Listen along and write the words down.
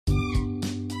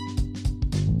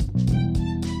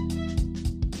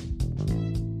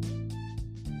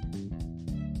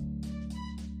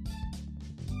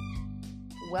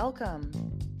Welcome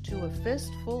to A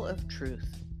Fistful of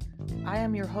Truth. I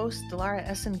am your host, Delara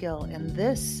Essengill, and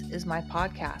this is my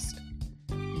podcast.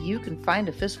 You can find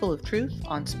A Fistful of Truth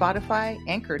on Spotify,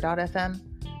 Anchor.fm,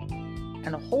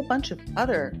 and a whole bunch of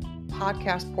other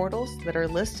podcast portals that are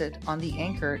listed on the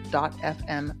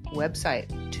Anchor.fm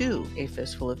website to A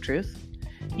Fistful of Truth.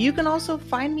 You can also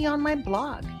find me on my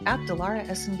blog at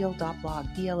delaraessengill.blog,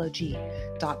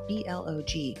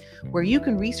 blog.blog, where you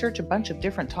can research a bunch of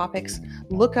different topics,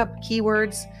 look up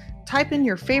keywords, type in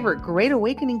your favorite Great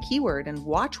Awakening keyword, and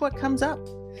watch what comes up.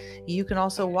 You can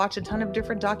also watch a ton of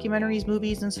different documentaries,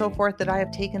 movies, and so forth that I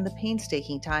have taken the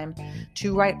painstaking time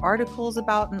to write articles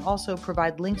about and also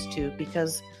provide links to,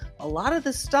 because a lot of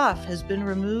the stuff has been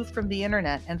removed from the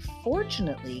internet, and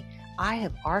fortunately, I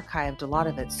have archived a lot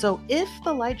of it. So if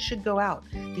the light should go out,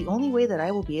 the only way that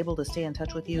I will be able to stay in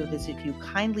touch with you is if you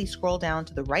kindly scroll down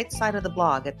to the right side of the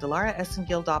blog at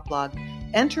delaraessengill.blog,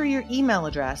 enter your email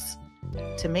address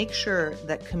to make sure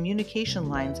that communication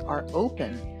lines are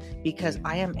open, because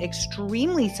I am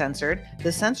extremely censored.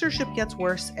 The censorship gets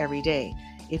worse every day.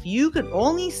 If you could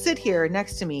only sit here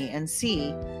next to me and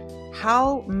see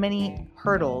how many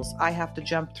hurdles I have to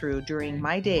jump through during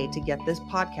my day to get this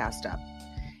podcast up.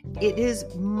 It is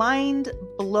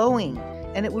mind-blowing,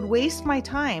 and it would waste my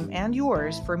time and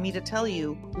yours for me to tell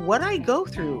you what I go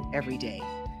through every day,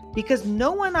 because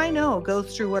no one I know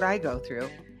goes through what I go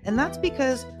through, and that's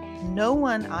because no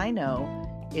one I know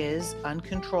is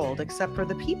uncontrolled except for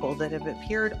the people that have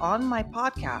appeared on my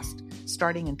podcast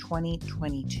starting in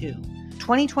 2022.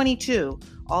 2022,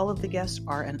 all of the guests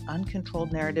are an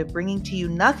uncontrolled narrative, bringing to you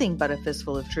nothing but a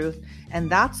fistful of truth. And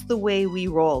that's the way we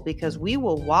roll, because we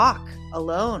will walk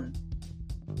alone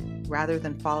rather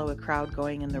than follow a crowd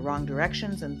going in the wrong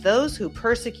directions. And those who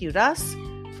persecute us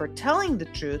for telling the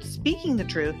truth, speaking the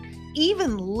truth,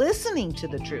 even listening to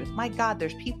the truth. My God,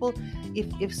 there's people,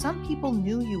 if some people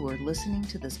knew you were listening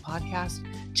to this podcast,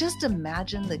 just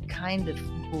imagine the kind of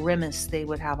grimace they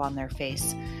would have on their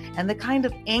face and the kind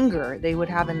of anger they would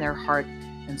have in their heart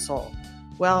and soul.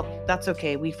 Well, that's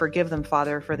okay. We forgive them,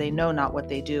 Father, for they know not what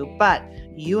they do. But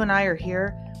you and I are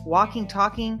here walking,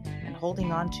 talking, and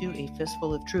holding on to a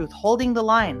fistful of truth, holding the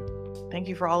line. Thank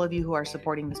you for all of you who are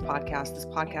supporting this podcast. This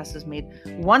podcast is made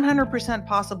 100%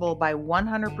 possible by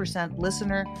 100%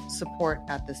 listener support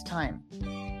at this time.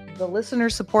 The listener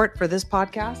support for this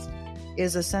podcast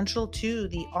is essential to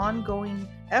the ongoing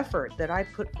effort that I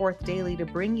put forth daily to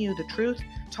bring you the truth,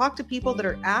 talk to people that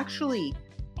are actually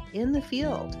in the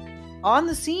field, on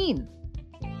the scene,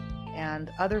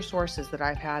 and other sources that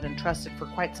I've had and trusted for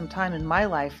quite some time in my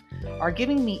life are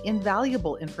giving me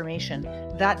invaluable information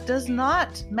that does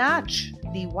not match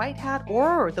the white hat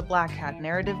or the black hat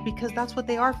narrative, because that's what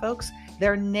they are, folks.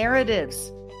 They're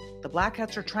narratives. The black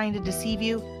hats are trying to deceive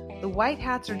you. The white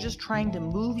hats are just trying to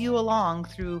move you along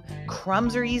through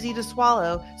crumbs are easy to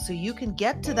swallow so you can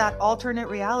get to that alternate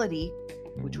reality,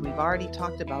 which we've already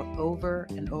talked about over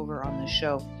and over on this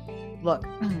show. Look,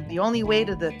 the only way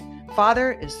to the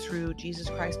Father is through Jesus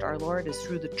Christ our Lord, is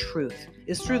through the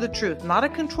truth, not a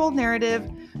controlled narrative,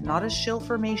 not a shill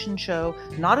formation show,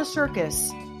 not a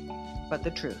circus, but the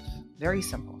truth. Very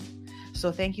simple.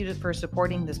 So thank you for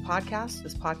supporting this podcast.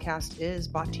 This podcast is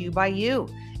brought to you by you.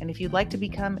 And if you'd like to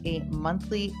become a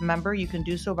monthly member, you can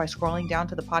do so by scrolling down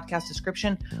to the podcast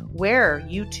description, where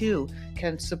you too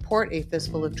can support A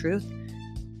Fistful of Truth.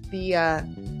 The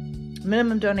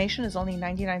minimum donation is only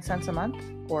 99 cents a month,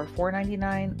 or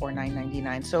 $4.99 or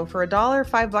 $9.99. So for $1,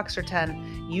 $5, or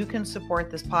 $10, you can support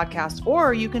this podcast,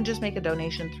 or you can just make a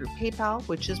donation through PayPal,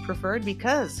 which is preferred,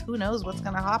 because who knows what's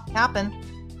going to happen?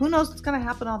 Who knows what's going to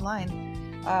happen online?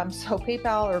 So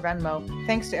PayPal or Venmo,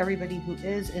 thanks to everybody who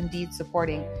is indeed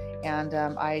supporting. And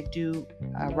I do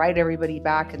write everybody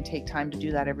back and take time to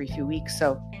do that every few weeks.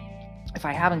 So if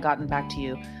I haven't gotten back to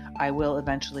you, I will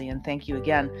eventually, and thank you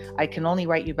again. I can only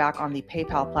write you back on the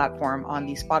PayPal platform. On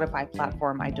the Spotify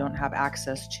platform, I don't have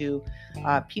access to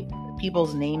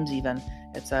people's names even.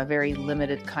 It's a very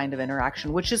limited kind of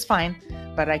interaction, which is fine,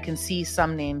 but I can see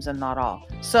some names and not all.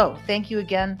 So thank you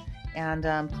again,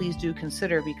 and please do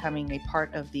consider becoming a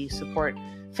part of the support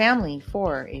family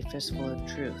for A Fistful of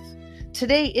Truth.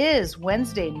 Today is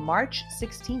Wednesday, March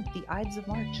 16th, the Ides of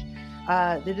March.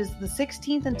 It is the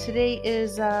 16th, and today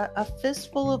is a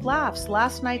fistful of laughs.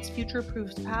 Last night's Future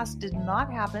Proofs Past did not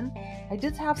happen. I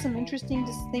did have some interesting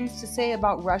things to say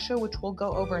about Russia, which we'll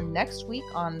go over next week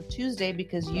on Tuesday,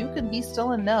 because you can be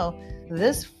still in know.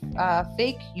 This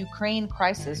fake Ukraine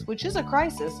crisis, which is a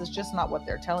crisis, it's just not what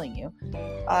they're telling you,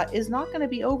 is not going to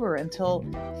be over until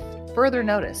further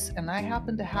notice. And I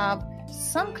happen to have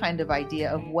some kind of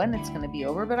idea of when it's going to be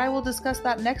over, but I will discuss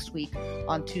that next week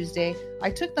on Tuesday.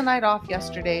 I took the night off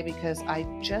yesterday because I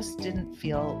just didn't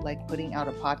feel like putting out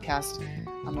a podcast.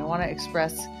 I want to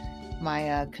express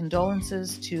my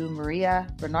condolences to Maria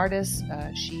Bernardis.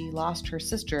 She lost her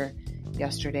sister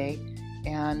yesterday,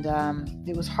 and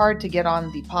it was hard to get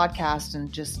on the podcast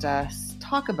and just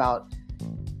talk about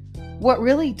what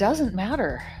really doesn't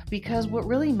matter, because what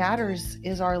really matters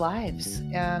is our lives,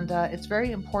 and it's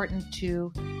very important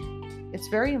to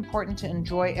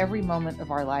enjoy every moment of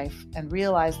our life and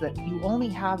realize that you only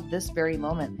have this very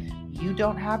moment. You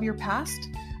don't have your past,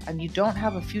 and you don't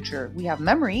have a future. We have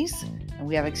memories, and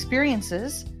we have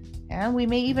experiences, and we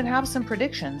may even have some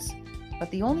predictions, but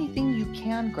the only thing you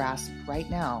can grasp right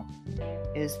now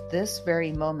is this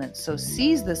very moment. So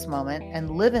seize this moment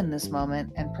and live in this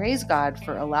moment, and praise God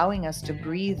for allowing us to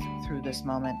breathe through this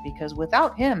moment, because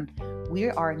without Him, we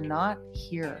are not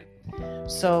here.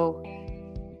 So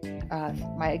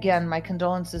my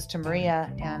condolences to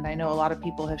Maria, and I know a lot of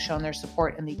people have shown their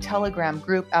support in the Telegram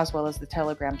group as well as the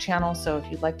Telegram channel. So if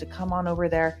you'd like to come on over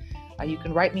there, you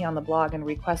can write me on the blog and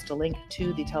request a link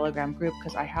to the Telegram group,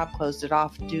 because I have closed it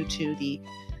off due to the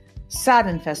sad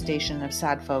infestation of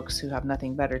sad folks who have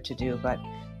nothing better to do. But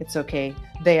it's okay.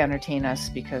 They entertain us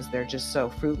because they're just so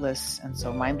fruitless and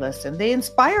so mindless, and they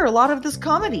inspire a lot of this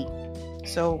comedy.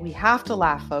 So we have to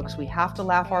laugh, folks. We have to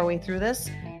laugh our way through this,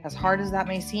 as hard as that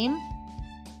may seem.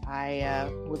 I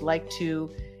would like to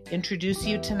introduce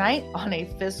you tonight on a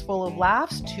Fistful of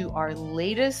Laughs to our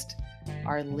latest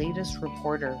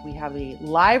reporter. We have a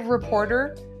live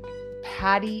reporter.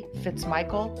 Patty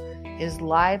Fitzmichael is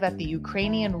live at the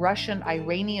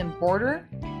Ukrainian-Russian-Iranian border.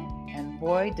 And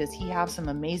boy, does he have some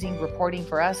amazing reporting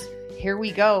for us. Here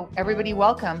we go. Everybody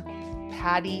welcome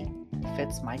Patty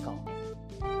Fitzmichael.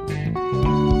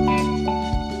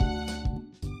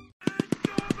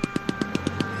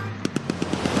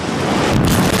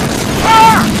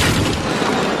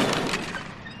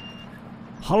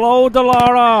 Hello,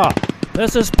 Delara.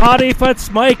 This is Paddy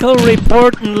Fitzmichael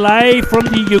reporting live from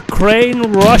the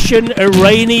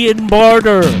Ukraine-Russian-Iranian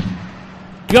border.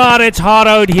 God, it's hot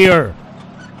out here.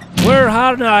 We're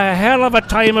having a hell of a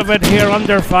time of it here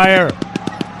under fire.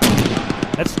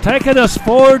 It's taken us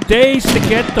 4 days to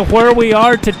get to where we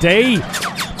are today,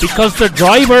 because the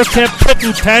driver kept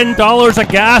putting $10 of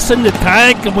gas in the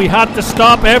tank, and we had to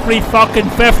stop every fucking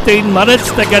 15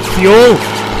 minutes to get fuel.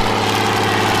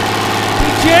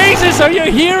 Jesus, are you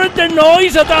hearing the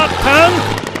noise of that tank?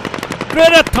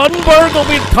 Greta Thunberg will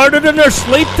be turning in her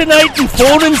sleep tonight and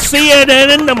phoning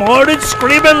CNN in the morning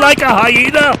screaming like a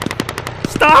hyena.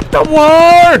 Stop the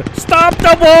war! Stop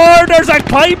the war! There's a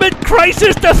climate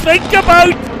crisis to think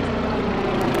about!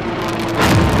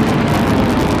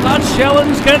 That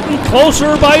shelling's getting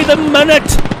closer by the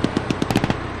minute.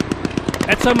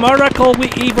 It's a miracle we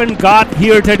even got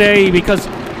here today, because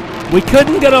we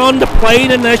couldn't get on the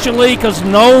plane initially because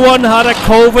no one had a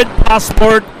COVID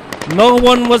passport, no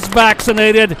one was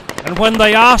vaccinated, and when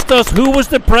they asked us who was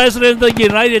the President of the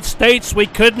United States, we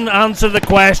couldn't answer the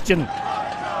question.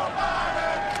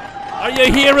 Are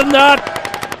you hearing that?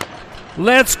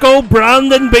 Let's go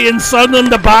Brandon being sung on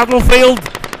the battlefield.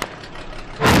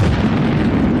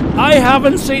 I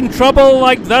haven't seen trouble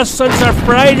like this since a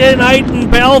Friday night in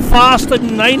Belfast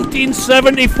in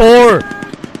 1974.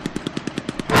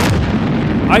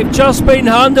 I've just been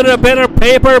handed a bit of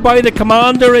paper by the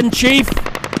Commander-in-Chief.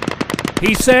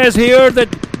 He says here that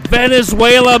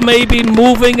Venezuela may be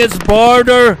moving its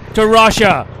border to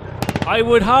Russia. I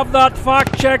would have that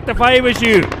fact checked if I was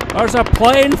you. There's a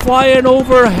plane flying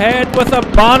overhead with a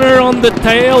banner on the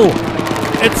tail.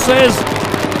 It says,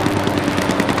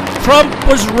 Trump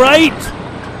was right.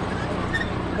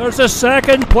 There's a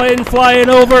second plane flying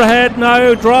overhead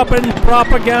now, dropping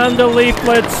propaganda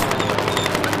leaflets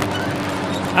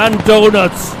and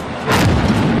donuts.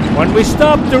 When we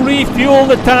stopped to refuel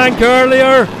the tank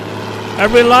earlier, a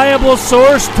reliable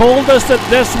source told us that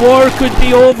this war could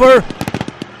be over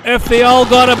if they all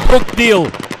got a book deal.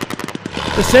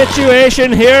 The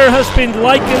situation here has been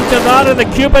likened to that of the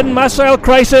Cuban Missile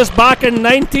Crisis back in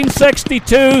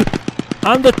 1962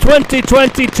 and the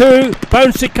 2022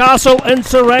 Bouncy Castle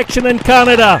insurrection in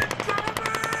Canada.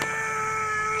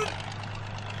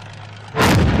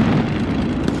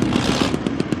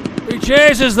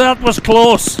 Jesus, that was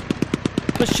close.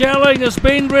 The shelling has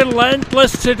been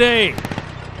relentless today.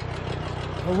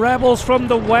 The rebels from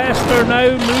the west are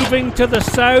now moving to the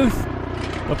south.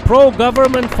 The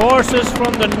pro-government forces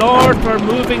from the north are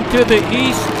moving to the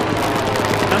east.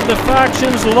 And the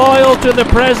factions loyal to the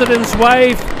president's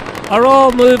wife are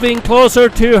all moving closer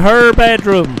to her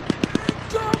bedroom.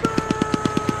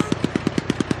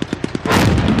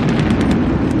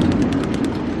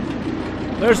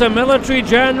 There's a military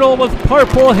general with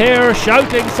purple hair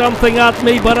shouting something at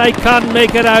me, but I can't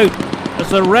make it out, as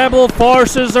the rebel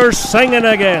forces are singing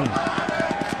again.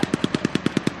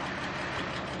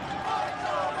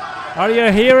 Are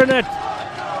you hearing it?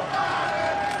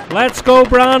 Let's go,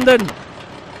 Brandon.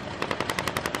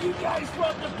 You guys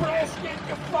from the press, get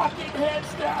your fucking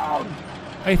heads down!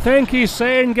 I think he's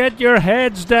saying get your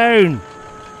heads down.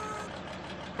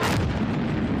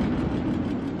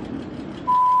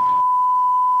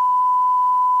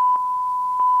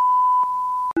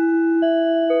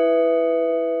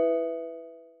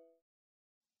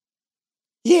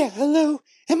 Yeah, hello?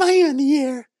 Am I on the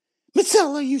air?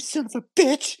 Masala, you son of a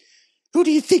bitch! Who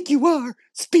do you think you are,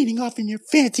 speeding off in your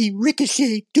fancy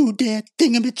ricochet doodad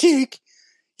thingamajig?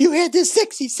 You had this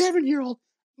sexy 7-year-old,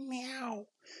 meow,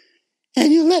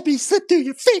 and you let me slip through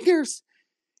your fingers!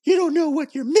 You don't know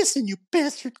what you're missing, you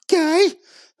bastard guy!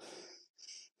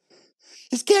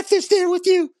 Is Catfish there with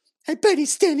you? I bet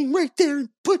he's standing right there and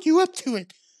put you up to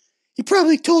it. He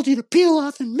probably told you to peel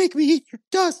off and make me eat your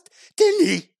dust, didn't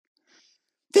he?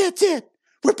 That's it.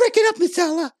 We're breaking up,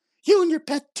 Masala. You and your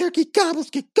pet turkey gobbles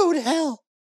can go to hell.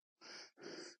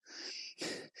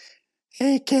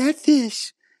 Hey,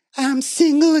 Catfish. I'm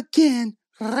single again.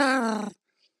 Rawr.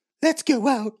 Let's go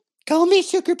out. Call me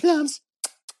Sugar Plums.